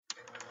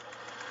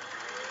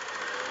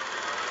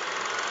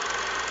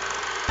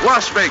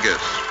Las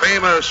Vegas,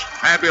 famous,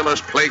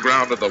 fabulous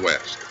playground of the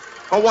West.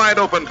 A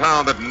wide-open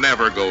town that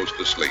never goes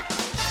to sleep.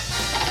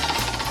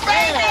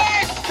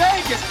 Vegas!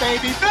 Vegas,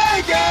 baby,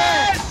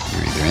 Vegas!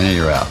 You're either in or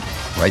you're out.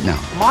 Right now.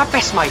 My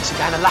best mates are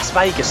going to Las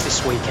Vegas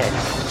this weekend.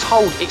 I'm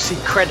told it's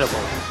incredible.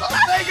 Las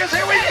Vegas,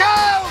 here we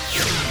go!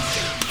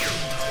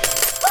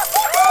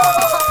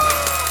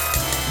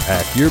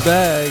 Pack your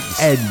bags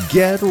and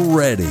get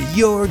ready.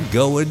 You're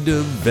going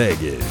to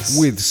Vegas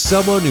with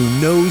someone who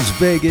knows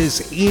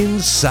Vegas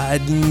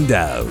inside and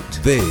out.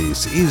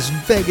 This is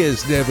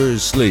Vegas Never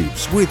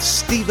Sleeps with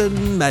Stephen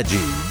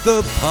Maggi,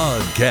 the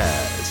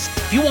podcast.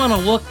 If you want to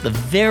look the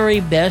very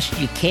best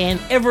you can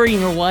ever in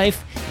your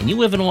life, and you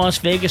live in Las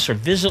Vegas or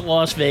visit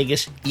Las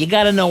Vegas, you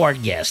got to know our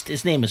guest.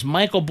 His name is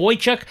Michael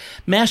Boychuk,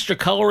 master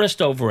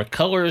colorist over at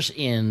Colors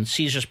in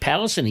Caesars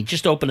Palace, and he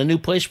just opened a new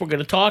place we're going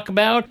to talk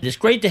about. It's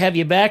great to have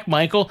you back,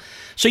 Michael.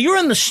 So you're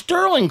in the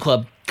Sterling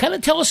Club. Kind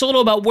of tell us a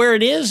little about where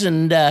it is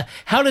and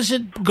how does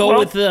it go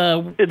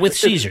with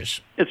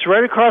Caesars? It's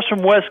right across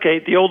from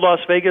Westgate, the old Las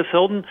Vegas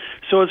Hilton.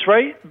 So it's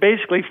right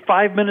basically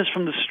 5 minutes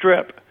from the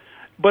Strip.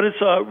 But it's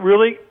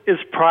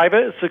it's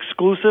private, it's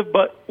exclusive,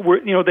 but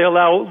they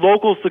allow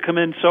locals to come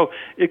in, so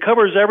it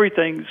covers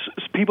everything.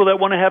 People that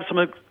want to have some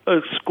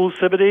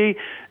exclusivity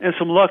and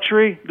some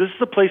luxury, this is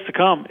the place to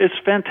come. It's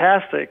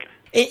fantastic.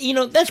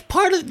 That's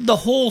part of the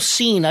whole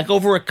scene, like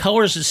over at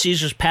Colors at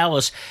Caesars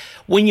Palace.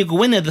 When you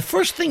go in there, the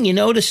first thing you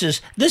notice is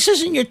this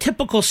isn't your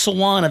typical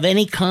salon of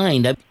any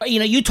kind.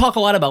 You talk a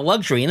lot about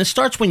luxury, and it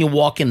starts when you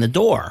walk in the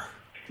door.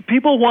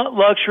 People want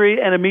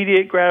luxury and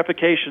immediate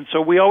gratification,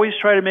 so we always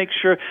try to make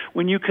sure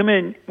when you come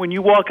in, when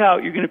you walk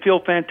out, you're going to feel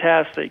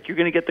fantastic. You're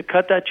going to get the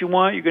cut that you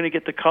want. You're going to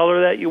get the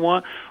color that you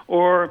want,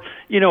 or,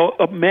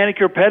 a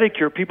manicure,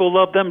 pedicure. People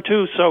love them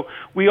too. So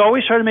we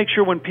always try to make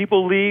sure when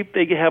people leave,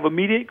 they have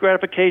immediate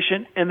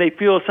gratification and they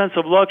feel a sense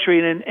of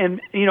luxury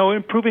and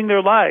improving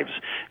their lives.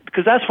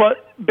 Because that's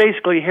what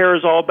basically hair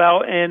is all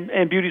about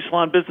and beauty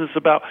salon business is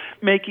about,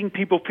 making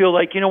people feel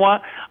like, you know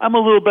what, I'm a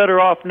little better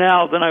off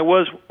now than I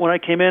was when I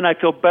came in. I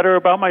feel better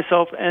about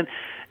myself, and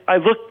I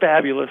look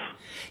fabulous.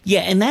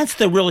 Yeah, and that's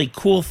the really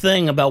cool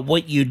thing about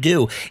what you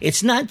do.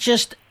 It's not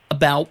just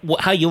about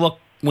how you look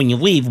when you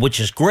leave, which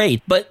is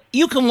great, but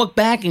you can look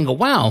back and go,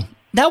 wow,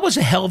 that was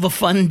a hell of a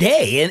fun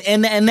day.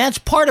 And that's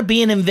part of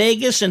being in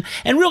Vegas and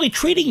really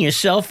treating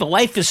yourself.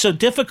 Life is so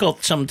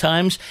difficult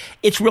sometimes.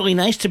 It's really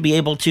nice to be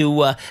able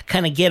to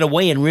kind of get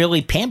away and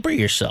really pamper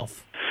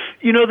yourself.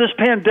 This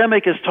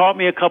pandemic has taught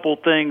me a couple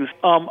things.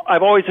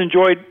 I've always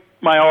enjoyed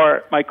my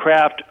art, my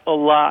craft a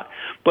lot.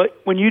 But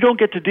when you don't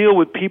get to deal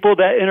with people,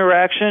 that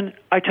interaction,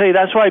 I tell you,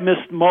 that's what I miss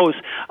most.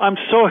 I'm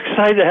so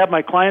excited to have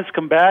my clients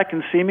come back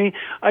and see me.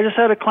 I just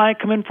had a client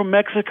come in from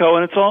Mexico,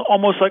 and it's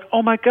almost like,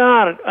 oh, my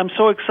God, I'm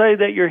so excited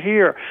that you're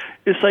here.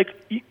 It's like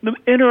the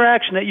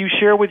interaction that you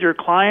share with your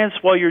clients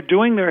while you're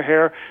doing their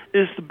hair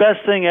is the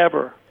best thing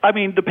ever. I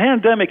mean, the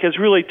pandemic has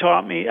really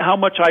taught me how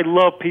much I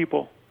love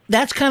people.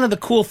 That's kind of the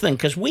cool thing,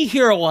 because we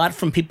hear a lot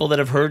from people that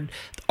have heard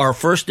our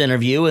first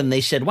interview, and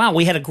they said, wow,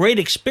 we had a great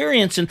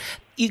experience, and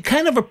you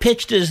kind of are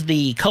pitched as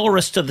the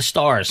colorist to the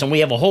stars, and we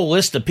have a whole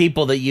list of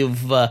people that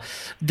you've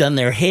done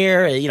their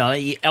hair.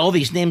 All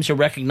these names are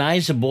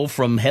recognizable,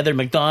 from Heather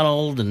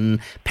McDonald and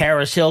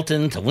Paris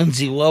Hilton to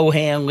Lindsay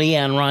Lohan,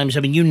 Leanne Rimes, I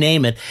mean, you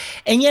name it.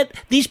 And yet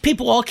these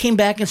people all came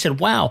back and said,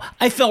 wow,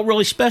 I felt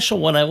really special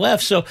when I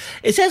left. So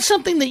is that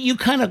something that you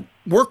kind of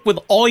work with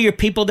all your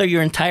people there,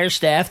 your entire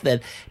staff,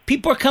 that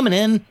people are coming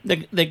in,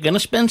 they're going to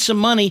spend some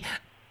money,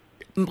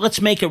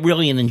 let's make it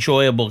really an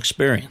enjoyable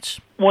experience?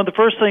 One of the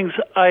first things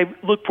I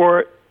look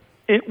for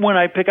when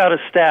I pick out a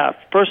staff,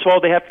 first of all,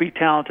 they have to be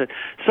talented.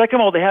 Second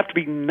of all, they have to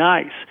be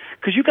nice.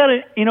 Because we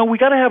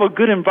got to have a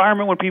good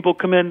environment when people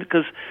come in,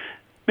 because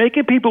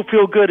making people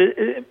feel good,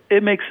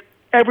 it makes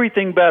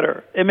everything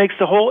better. It makes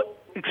the whole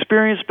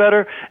experience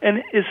better,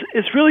 and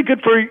it's really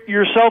good for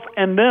yourself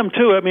and them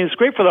too. I mean, it's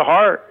great for the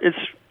heart.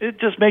 It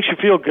just makes you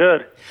feel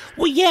good.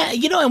 Well, yeah,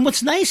 and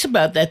what's nice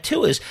about that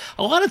too is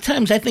a lot of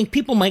times I think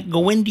people might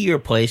go into your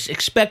place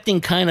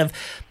expecting kind of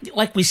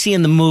like we see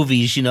in the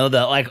movies, that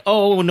like,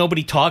 oh,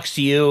 nobody talks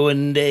to you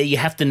and you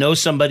have to know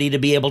somebody to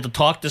be able to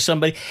talk to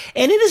somebody.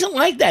 And it isn't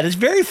like that. It's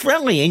very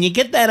friendly, and you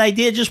get that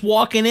idea just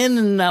walking in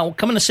and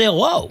coming to say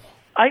hello.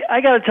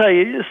 I got to tell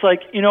you, it's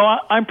like,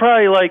 I'm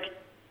probably like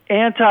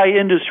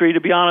anti-industry,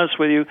 to be honest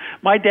with you.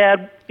 My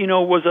dad,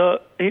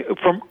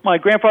 my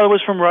grandfather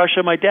was from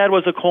Russia. My dad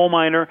was a coal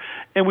miner,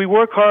 and we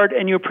work hard,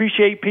 and you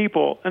appreciate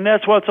people, and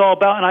that's what it's all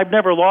about. And I've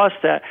never lost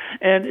that.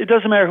 And it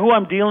doesn't matter who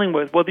I'm dealing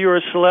with, whether you're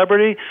a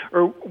celebrity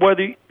or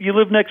whether you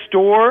live next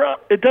door.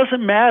 It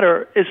doesn't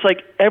matter. It's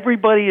like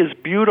everybody is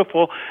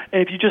beautiful,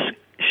 and if you just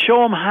show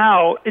them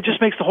how, it just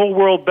makes the whole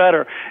world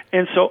better.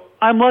 And so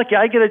I'm lucky.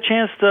 I get a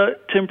chance to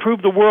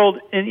improve the world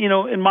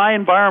in my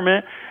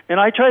environment, and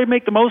I try to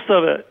make the most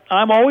of it.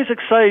 I'm always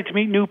excited to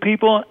meet new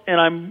people, and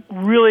I'm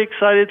really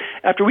excited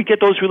after we get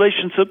those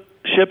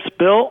relationships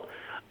built.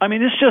 I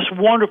mean, it's just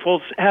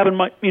wonderful having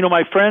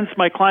my friends,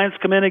 my clients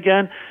come in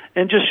again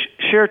and just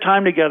share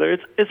time together.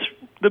 It's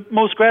the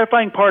most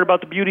gratifying part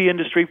about the beauty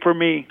industry for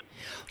me.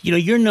 You know,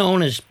 you're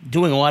known as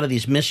doing a lot of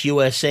these Miss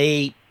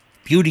USA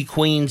beauty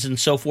queens and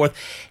so forth.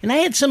 And I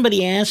had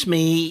somebody ask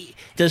me,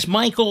 does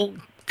Michael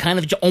kind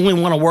of only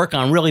want to work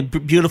on really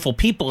beautiful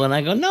people? And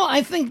I go, no,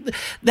 I think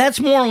that's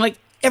more like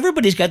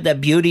everybody's got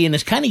that beauty, and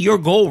it's kind of your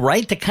goal,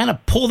 right, to kind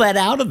of pull that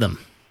out of them.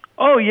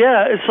 Oh,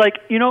 yeah. It's like,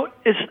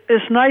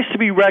 it's nice to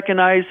be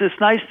recognized. It's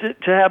nice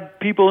to have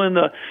people in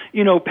the,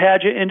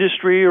 pageant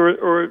industry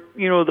or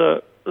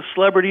the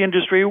celebrity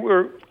industry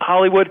or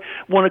Hollywood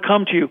want to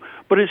come to you.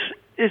 But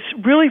it's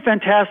really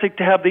fantastic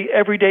to have the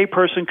everyday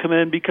person come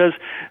in because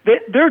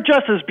they're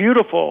just as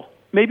beautiful.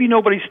 Maybe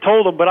nobody's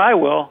told them, but I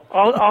will.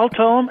 I'll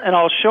tell them, and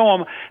I'll show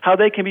them how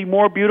they can be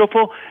more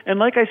beautiful. And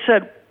like I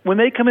said, when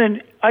they come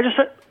in,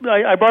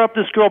 I brought up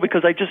this girl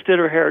because I just did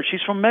her hair.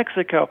 She's from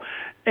Mexico.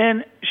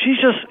 And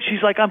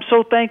she's like, I'm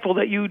so thankful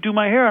that you do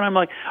my hair. And I'm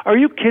like, are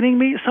you kidding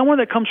me? Someone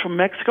that comes from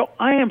Mexico?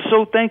 I am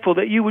so thankful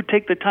that you would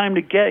take the time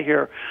to get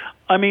here.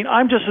 I mean,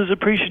 I'm just as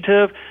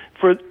appreciative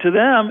to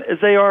them as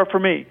they are for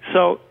me.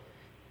 So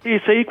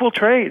it's an equal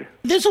trade.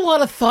 There's a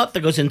lot of thought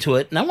that goes into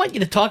it, and I want you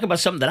to talk about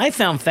something that I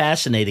found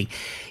fascinating.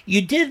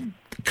 You did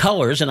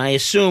colors, and I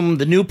assume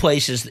the new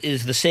place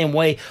is the same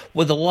way,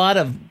 with a lot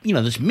of,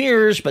 there's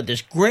mirrors, but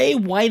there's gray,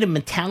 white, and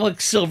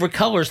metallic silver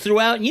colors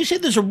throughout, and you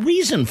said there's a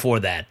reason for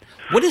that.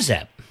 What is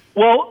that?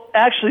 Well,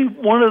 actually,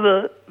 one of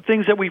the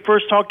things that we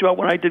first talked about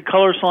when I did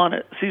Color Salon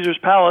at Caesar's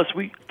Palace,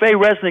 Faye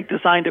Resnick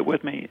designed it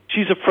with me.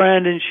 She's a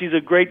friend, and she's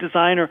a great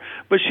designer,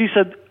 but she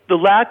said the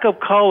lack of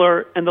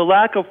color and the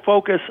lack of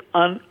focus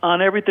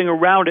on everything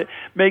around it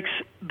makes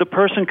the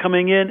person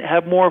coming in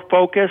have more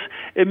focus.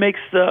 It makes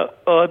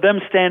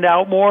them stand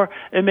out more.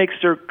 It makes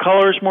their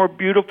colors more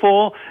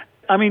beautiful.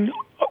 I mean,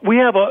 we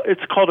have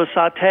it's called a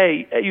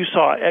sauté. You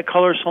saw it at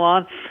Color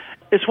Salon.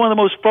 It's one of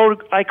the most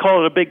I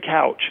call it a big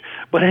couch.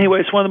 But anyway,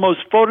 it's one of the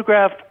most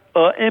photographed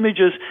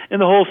images in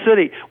the whole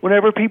city.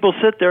 Whenever people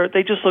sit there,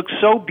 they just look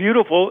so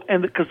beautiful,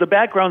 and because the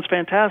background's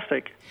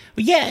fantastic.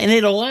 Yeah, and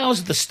it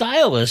allows the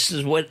stylists,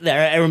 is what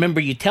I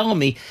remember you telling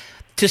me,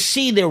 to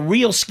see their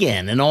real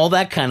skin and all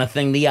that kind of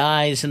thing, the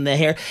eyes and the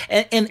hair,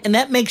 and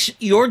that makes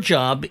your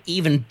job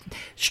even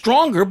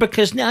stronger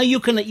because now you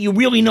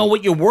really know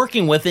what you're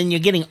working with, and you're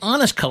getting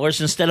honest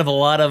colors instead of a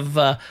lot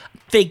of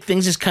fake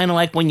things. Is kind of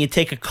like when you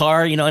take a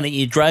car, and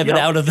you drive it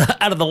out of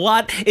the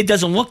lot. It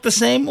doesn't look the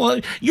same. Well,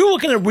 you're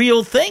looking at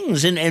real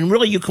things, and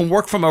really you can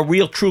work from a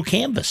real, true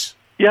canvas.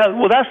 Yeah,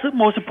 well, that's the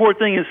most important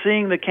thing is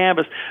seeing the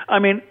canvas. I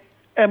mean,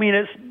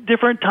 it's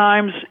different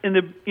times in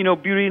the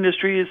beauty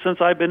industry since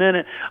I've been in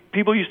it.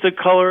 People used to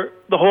color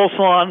the whole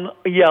salon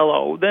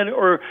yellow, then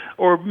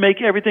or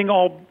make everything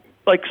all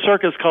like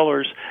circus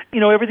colors.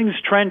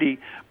 Everything's trendy.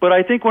 But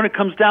I think when it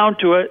comes down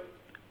to it,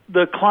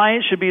 the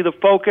client should be the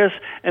focus,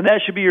 and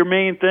that should be your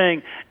main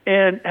thing.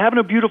 And having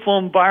a beautiful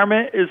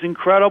environment is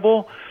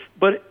incredible,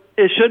 but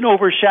it shouldn't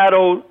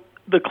overshadow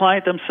the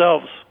client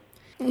themselves.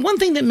 One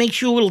thing that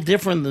makes you a little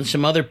different than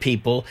some other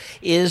people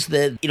is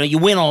that, you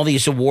win all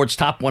these awards,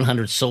 Top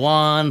 100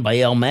 Salon by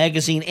Elle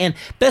Magazine and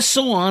Best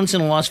Salons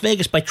in Las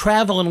Vegas by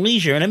Travel and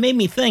Leisure. And it made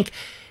me think,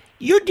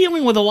 you're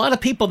dealing with a lot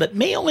of people that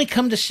may only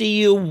come to see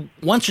you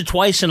once or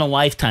twice in a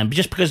lifetime,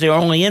 just because they're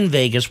only in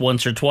Vegas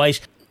once or twice.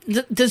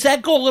 Does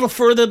that go a little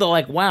further? They're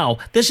like, wow,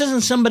 this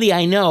isn't somebody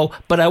I know,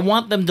 but I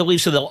want them to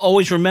leave so they'll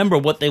always remember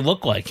what they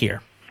look like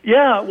here.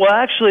 Yeah, well,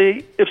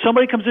 actually, if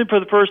somebody comes in for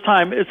the first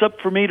time, it's up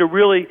for me to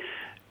really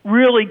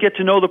get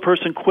to know the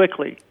person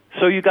quickly.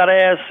 So you got to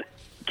ask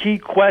key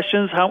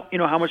questions. How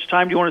much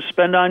time do you want to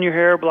spend on your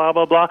hair? Blah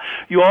blah blah.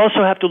 You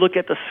also have to look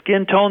at the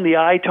skin tone, the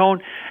eye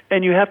tone,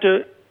 and you have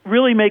to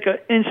really make an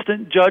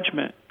instant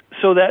judgment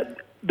so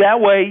that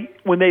way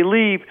when they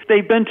leave,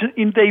 they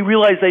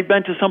realize they've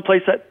been to some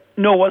place that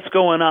know what's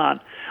going on.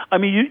 I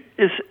mean,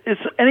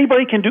 it's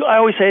anybody can do. I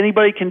always say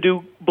anybody can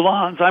do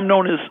blondes. I'm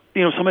known as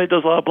somebody that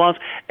does a lot of blondes.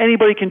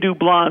 Anybody can do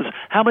blondes.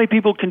 How many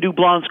people can do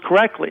blondes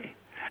correctly?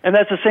 And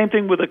that's the same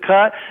thing with a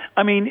cut.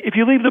 I mean, if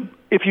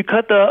you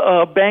cut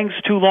the bangs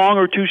too long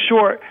or too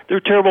short, they're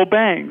terrible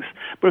bangs.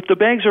 But if the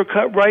bangs are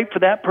cut right for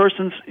that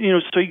person's, so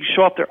you can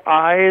show off their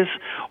eyes,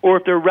 or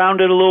if they're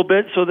rounded a little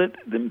bit so that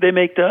they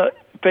make the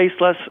face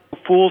less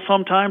full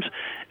sometimes,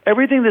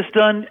 everything that's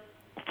done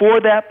for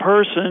that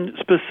person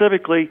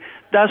specifically,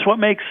 that's what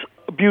makes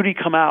beauty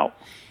come out.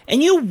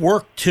 And you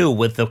work, too,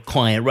 with the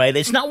client, right?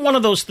 It's not one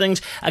of those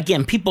things,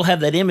 again, people have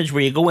that image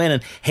where you go in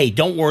and, hey,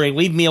 don't worry,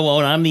 leave me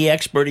alone, I'm the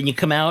expert, and you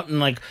come out and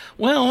like,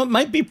 well, it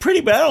might be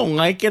pretty, but I don't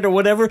like it or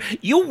whatever.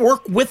 You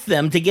work with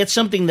them to get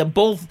something that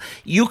both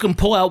you can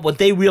pull out what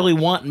they really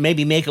want and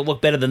maybe make it look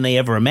better than they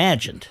ever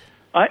imagined.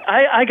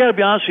 I got to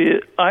be honest with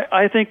you,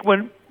 I think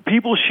when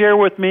people share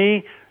with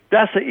me,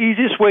 that's the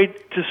easiest way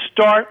to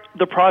start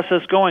the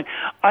process going.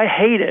 I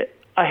hate it.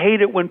 I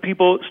hate it when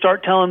people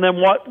start telling them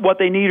what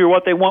they need or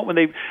what they want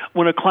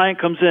when a client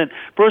comes in.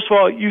 First of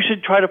all, you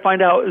should try to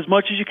find out as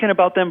much as you can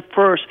about them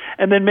first,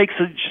 and then make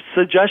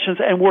suggestions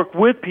and work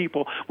with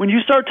people. When you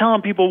start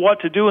telling people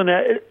what to do,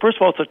 first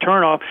of all, it's a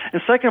turnoff,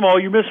 and second of all,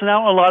 you're missing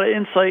out on a lot of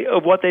insight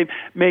of what they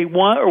may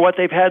want or what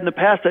they've had in the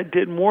past that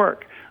didn't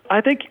work.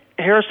 I think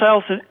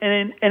hairstylists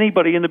and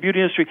anybody in the beauty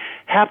industry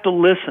have to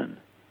listen.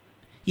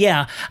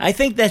 Yeah, I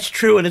think that's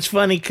true, and it's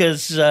funny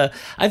because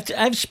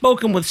I've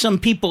spoken with some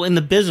people in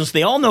the business.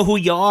 They all know who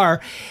you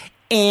are,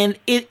 and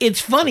it's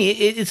funny.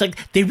 It's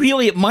like they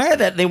really admire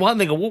that. They want.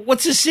 They go, well,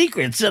 "What's the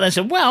secret?" And I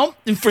said, "Well,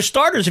 for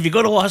starters, if you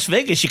go to Las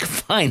Vegas, you can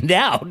find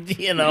out."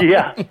 You know.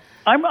 Yeah,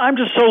 I'm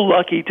just so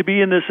lucky to be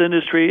in this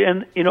industry,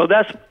 and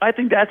I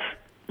think that's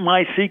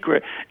my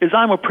secret is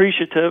I'm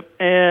appreciative,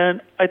 and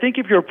I think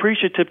if you're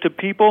appreciative to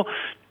people,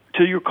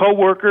 to your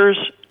coworkers,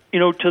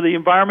 to the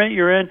environment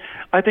you're in,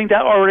 I think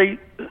that already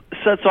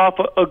sets off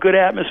a good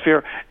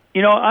atmosphere.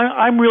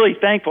 I'm really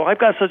thankful. I've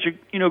got such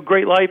a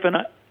great life, and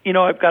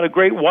I've got a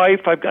great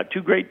wife. I've got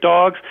 2 great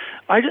dogs.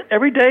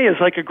 Every day is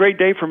like a great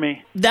day for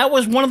me. That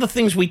was one of the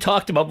things we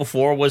talked about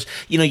before was,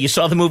 you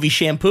saw the movie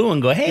Shampoo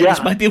and go, hey,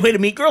 This might be a way to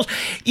meet girls.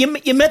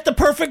 You met the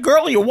perfect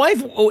girl, your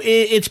wife.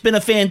 It's been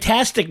a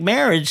fantastic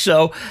marriage,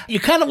 so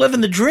you're kind of living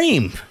the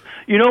dream.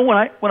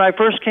 When I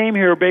first came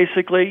here,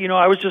 basically,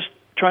 I was just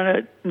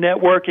trying to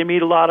network and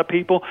meet a lot of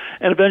people,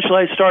 and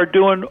eventually I started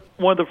doing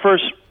one of the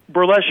first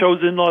burlesque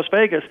shows in Las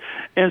Vegas,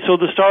 and so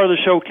the star of the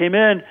show came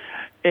in,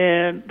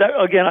 and that,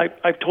 again,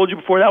 I've told you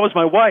before, that was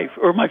my wife,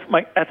 or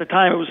my at the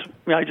time it was,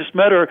 I just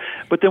met her,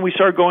 but then we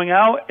started going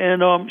out,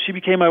 and she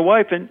became my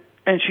wife, and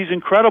she's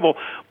incredible,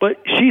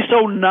 but she's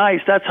so nice.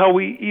 That's how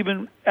we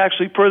even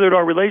actually furthered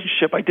our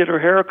relationship. I did her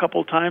hair a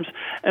couple of times,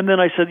 and then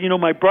I said,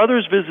 my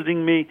brother's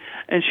visiting me,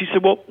 and she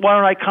said, well, why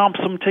don't I comp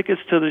some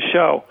tickets to the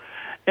show?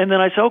 And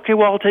then I said, okay,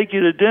 well, I'll take you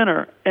to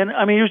dinner. And,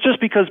 it was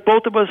just because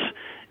both of us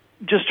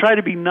just try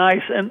to be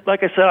nice. And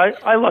like I said,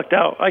 I lucked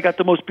out. I got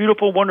the most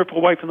beautiful,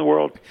 wonderful wife in the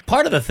world.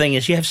 Part of the thing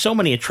is you have so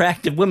many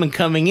attractive women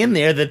coming in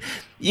there that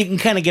you can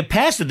kind of get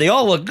past it. They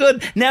all look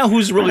good. Now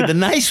who's really the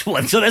nice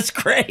one? So that's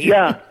great.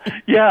 Yeah.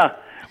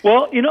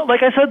 Well,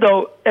 like I said,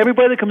 though,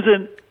 everybody that comes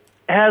in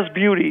has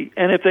beauty,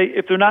 and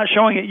if they're not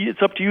showing it,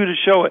 it's up to you to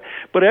show it.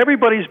 But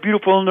everybody's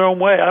beautiful in their own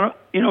way.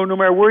 No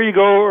matter where you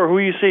go or who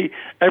you see,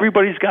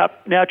 everybody's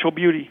got natural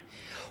beauty.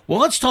 Well,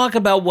 let's talk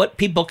about what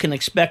people can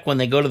expect when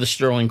they go to the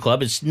Sterling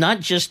Club. It's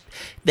not just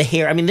the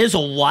hair. There's a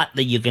lot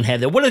that you can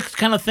have there. What are the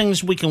kind of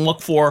things we can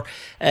look for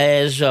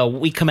as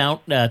we come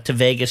out to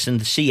Vegas and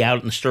to see out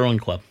in the Sterling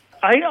Club?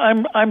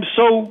 I'm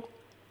so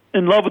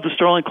in love with the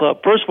Sterling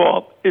Club. First of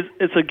all,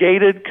 it's a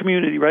gated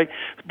community, right?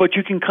 But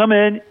you can come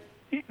in.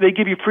 They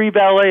give you free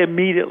valet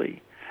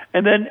immediately.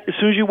 And then as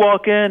soon as you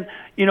walk in,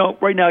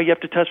 right now you have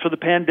to test for the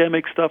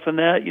pandemic stuff and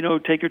that,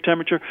 take your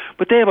temperature.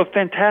 But they have a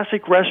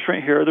fantastic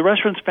restaurant here. The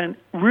restaurant's been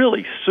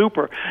really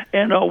super.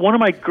 And one of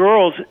my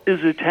girls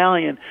is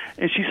Italian.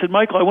 And she said,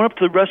 Michael, I went up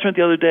to the restaurant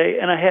the other day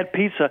and I had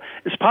pizza.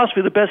 It's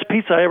possibly the best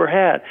pizza I ever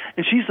had.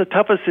 And she's the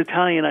toughest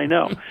Italian I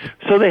know.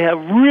 So they have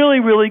really,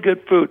 really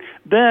good food.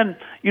 Then,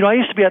 I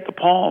used to be at the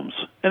Palms.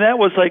 And that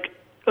was like,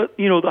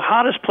 the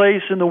hottest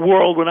place in the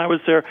world when I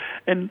was there,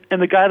 and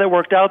the guy that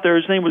worked out there,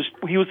 he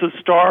was a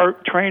star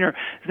trainer.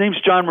 His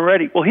name's John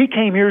Moretti. Well, he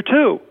came here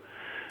too.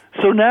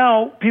 So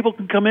now people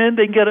can come in.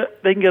 They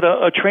can get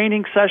a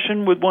training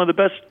session with one of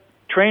the best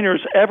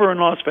trainers ever in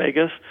Las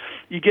Vegas.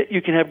 You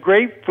can have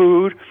great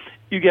food.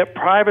 You get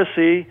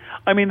privacy.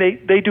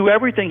 They do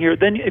everything here.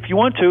 Then if you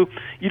want to,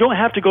 you don't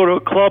have to go to a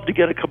club to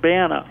get a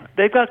cabana.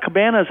 They've got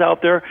cabanas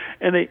out there,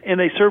 and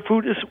they serve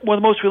food. It's one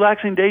of the most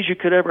relaxing days you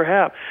could ever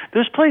have.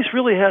 This place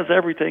really has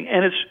everything,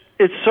 and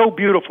it's so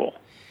beautiful.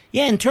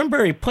 Yeah, and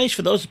Turnberry Place,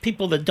 for those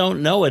people that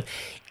don't know it,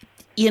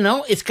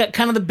 it's got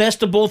kind of the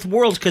best of both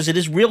worlds because it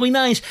is really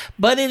nice,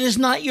 but it is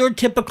not your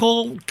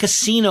typical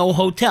casino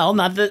hotel.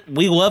 Not that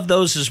we love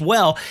those as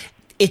well.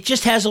 It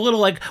just has a little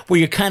like where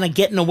you're kind of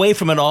getting away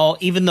from it all,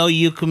 even though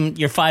you're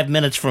 5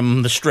 minutes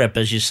from the Strip,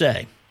 as you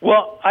say.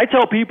 Well, I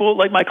tell people,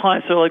 like my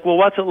clients, they're like, well,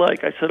 what's it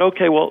like? I said,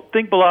 okay, well,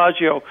 think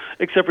Bellagio,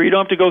 except for you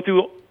don't have to go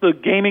through the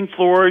gaming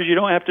floors. You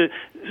don't have to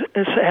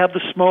have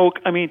the smoke.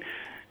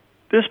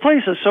 This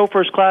place is so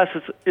first class.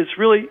 It's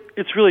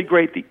really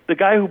great. The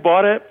guy who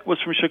bought it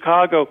was from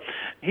Chicago.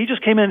 He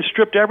just came in and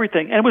stripped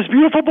everything, and it was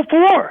beautiful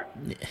before.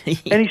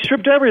 And he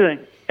stripped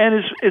everything.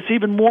 And it's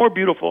even more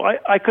beautiful.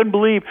 I couldn't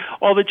believe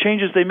all the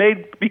changes they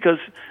made because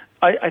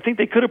I think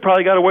they could have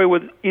probably got away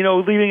with,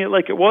 leaving it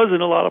like it was in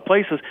a lot of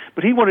places.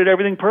 But he wanted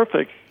everything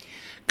perfect.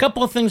 A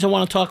couple of things I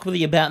want to talk with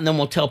you about, and then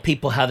we'll tell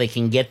people how they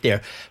can get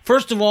there.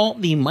 First of all,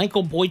 the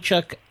Michael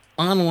Boychuk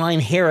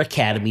Online Hair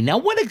Academy. Now,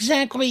 what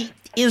exactly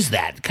is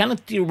that? Kind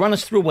of run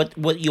us through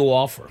what you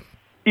offer.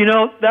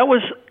 That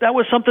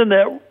was something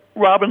that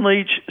Robin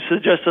Leach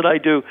suggested I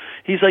do.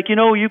 He's like,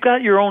 you've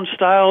got your own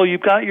style,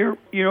 you've got your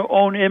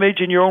own image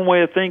and your own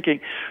way of thinking.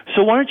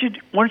 So why don't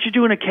you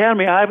do an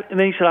academy? And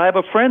then he said, I have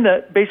a friend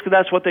that basically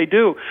that's what they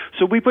do.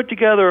 So we put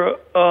together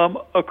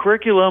a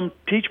curriculum,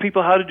 teach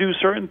people how to do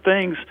certain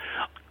things,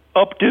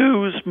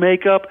 updos,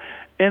 makeup,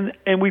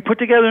 and we put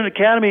together an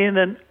academy. And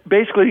then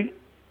basically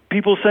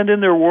people send in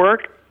their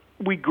work.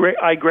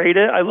 I grade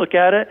it, I look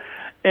at it,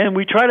 and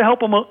we try to help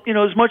them,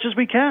 as much as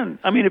we can.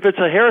 I mean, if it's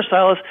a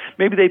hairstylist,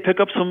 maybe they pick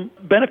up some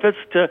benefits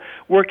to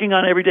working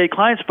on everyday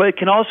clients, but it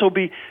can also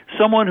be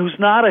someone who's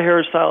not a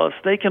hairstylist.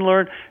 They can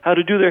learn how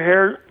to do their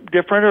hair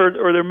different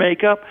or their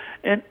makeup,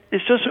 and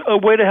it's just a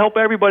way to help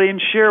everybody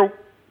and share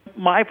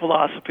my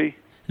philosophy.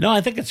 No,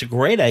 I think it's a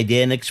great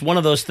idea, and it's one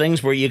of those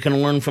things where you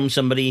can learn from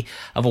somebody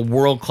of a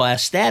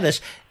world-class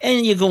status,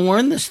 and you can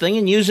learn this thing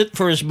and use it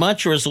for as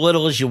much or as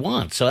little as you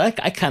want. So I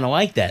kind of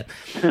like that.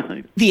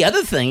 The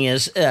other thing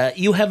is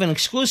you have an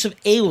exclusive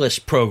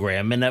A-list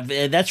program, and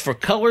that's for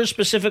colors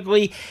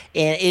specifically.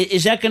 And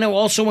is that going to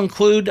also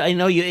include, I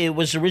know it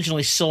was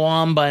originally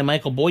Salam by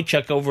Michael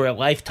Boychuk over at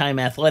Lifetime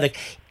Athletic.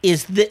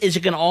 Is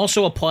it going to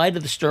also apply to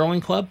the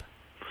Sterling Club?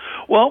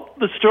 Well,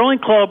 the Sterling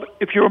Club,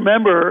 if you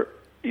remember,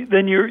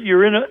 then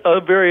you're in a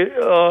very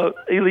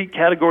elite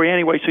category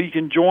anyway, so you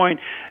can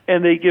join,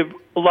 and they give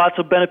lots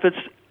of benefits.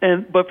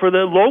 But for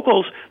the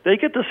locals, they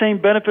get the same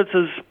benefits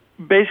as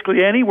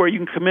basically anywhere. You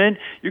can come in,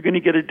 you're going to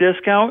get a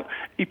discount.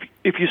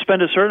 If you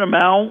spend a certain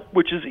amount,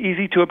 which is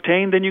easy to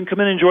obtain, then you can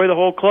come in and enjoy the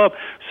whole club.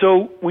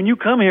 So when you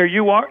come here,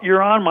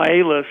 you're on my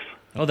A-list.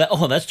 Oh,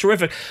 that's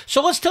terrific.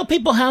 So let's tell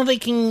people how they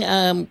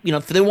can,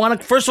 if they want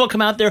to, first of all,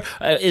 come out there.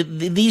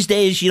 These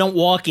days, you don't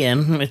walk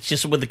in. It's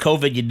just with the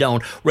COVID, you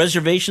don't.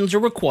 Reservations are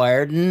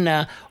required.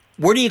 And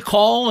where do you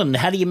call and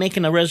how do you make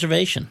a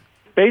reservation?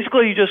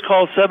 Basically, you just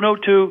call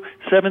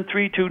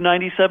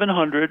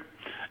 702-732-9700,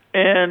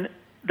 and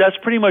that's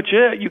pretty much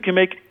it.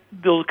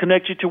 They'll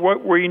connect you to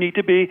where you need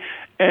to be,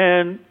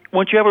 and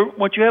once you have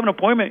an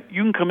appointment,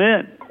 you can come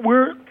in.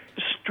 We're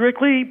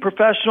strictly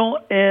professional,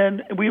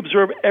 and we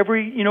observe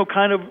every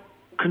kind of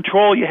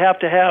control you have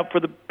to have for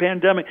the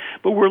pandemic.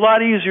 But we're a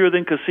lot easier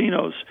than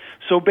casinos.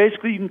 So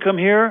basically, you can come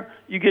here,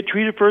 you get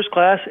treated first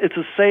class. It's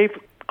a safe,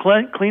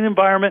 clean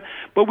environment,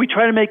 but we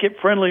try to make it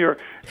friendlier.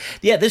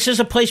 Yeah, this is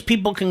a place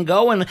people can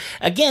go. And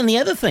again, the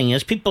other thing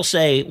is people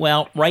say,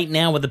 well, right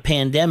now with the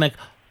pandemic,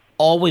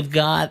 all we've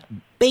got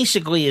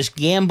basically is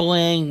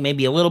gambling,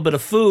 maybe a little bit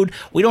of food.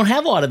 We don't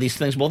have a lot of these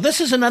things. Well,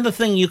 this is another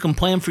thing you can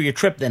plan for your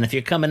trip then. If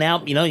you're coming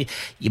out, you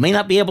may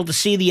not be able to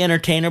see the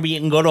entertainer, but you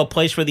can go to a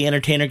place where the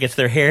entertainer gets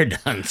their hair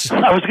done. So.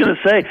 I was going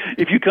to say,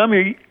 if you come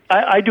here,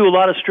 I do a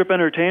lot of strip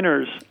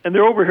entertainers, and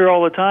they're over here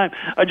all the time.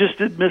 I just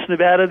did Miss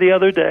Nevada the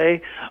other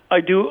day. I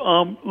do,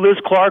 Liz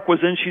Clark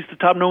was in, she's the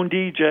top-known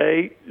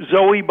DJ,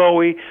 Zoe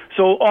Bowie.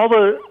 So all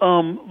the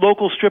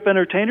local strip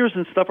entertainers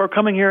and stuff are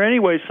coming here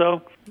anyway,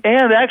 so.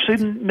 And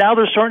actually, now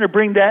they're starting to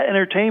bring that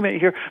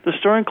entertainment here. The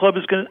Sterling Club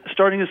is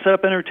starting to set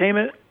up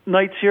entertainment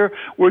nights here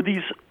where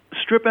these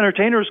strip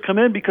entertainers come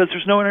in because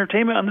there's no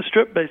entertainment on the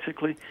strip,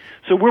 basically.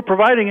 So we're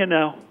providing it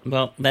now.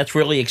 Well, that's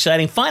really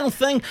exciting. Final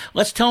thing,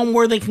 let's tell them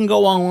where they can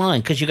go online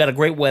because you got a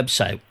great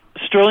website.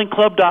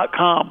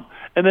 SterlingClub.com.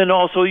 And then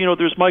also,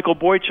 there's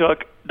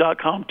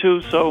MichaelBoychuk.com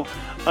too. So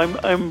I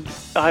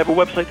have a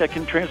website that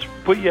can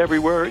put you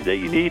everywhere that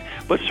you need.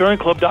 But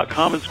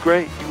SterlingClub.com is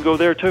great. You can go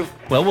there too.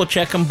 Well, we'll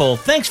check them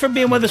both. Thanks for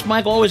being with us,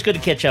 Michael. Always good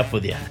to catch up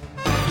with you.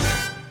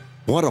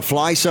 Want to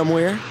fly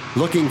somewhere?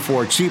 Looking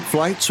for cheap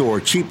flights or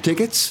cheap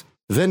tickets?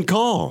 Then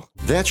call.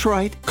 That's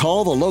right.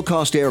 Call the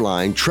low-cost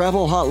airline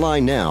travel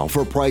hotline now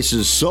for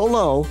prices so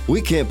low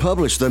we can't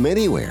publish them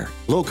anywhere.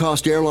 Low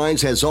Cost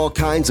Airlines has all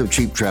kinds of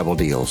cheap travel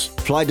deals.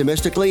 Fly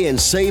domestically and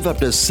save up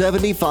to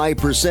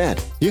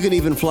 75%. You can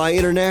even fly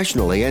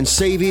internationally and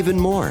save even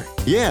more.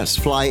 Yes,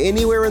 fly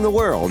anywhere in the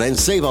world and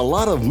save a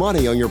lot of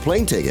money on your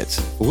plane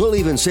tickets. We'll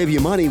even save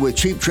you money with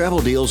cheap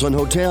travel deals on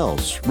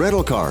hotels,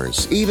 rental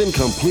cars, even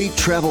complete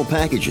travel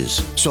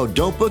packages. So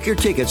don't book your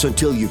tickets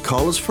until you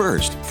call us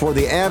first for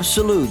the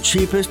absolute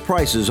cheapest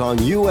prices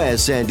on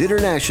U.S. and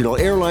international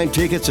airline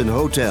tickets and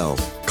hotels.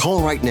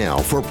 Call right now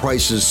for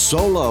prices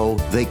so low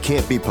they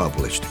can't be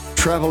published.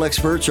 Travel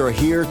experts are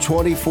here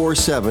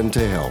 24/7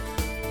 to help.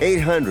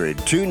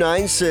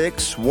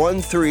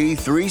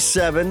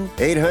 800-296-1337.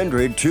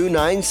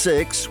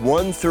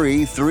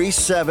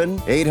 800-296-1337.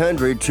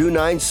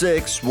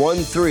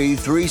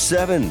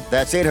 800-296-1337.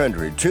 That's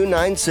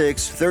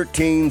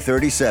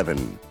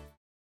 800-296-1337.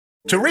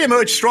 To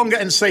reemerge stronger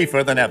and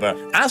safer than ever,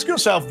 ask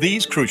yourself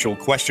these crucial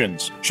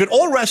questions. Should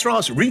all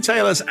restaurants,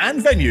 retailers,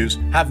 and venues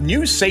have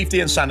new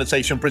safety and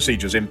sanitation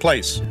procedures in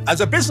place?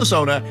 As a business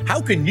owner, how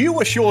can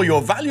you assure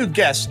your valued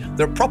guests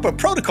that proper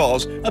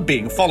protocols are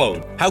being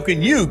followed? How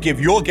can you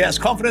give your guests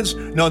confidence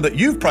knowing that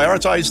you've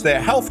prioritized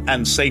their health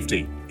and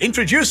safety?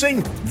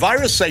 Introducing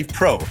VirusSafe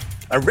Pro,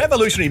 a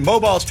revolutionary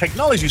mobile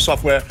technology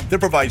software that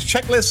provides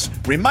checklists,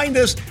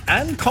 reminders,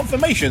 and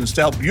confirmations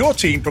to help your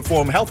team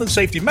perform health and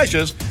safety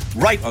measures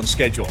right on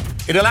schedule.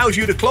 It allows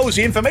you to close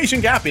the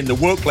information gap in the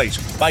workplace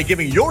by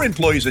giving your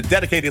employees a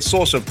dedicated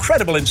source of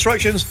credible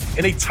instructions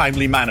in a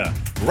timely manner,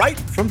 right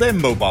from their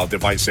mobile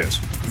devices.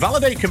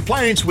 Validate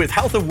compliance with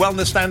health and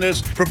wellness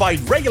standards, provide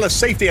regular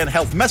safety and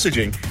health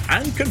messaging,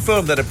 and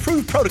confirm that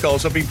approved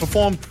protocols are being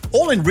performed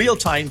all in real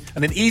time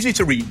and an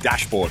easy-to-read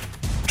dashboard.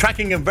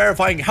 Tracking and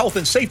verifying health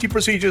and safety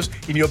procedures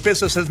in your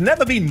business has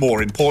never been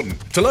more important.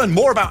 To learn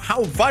more about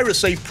how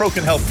VirusSafe Pro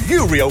can help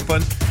you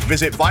reopen,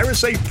 visit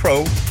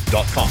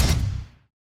virussafepro.com.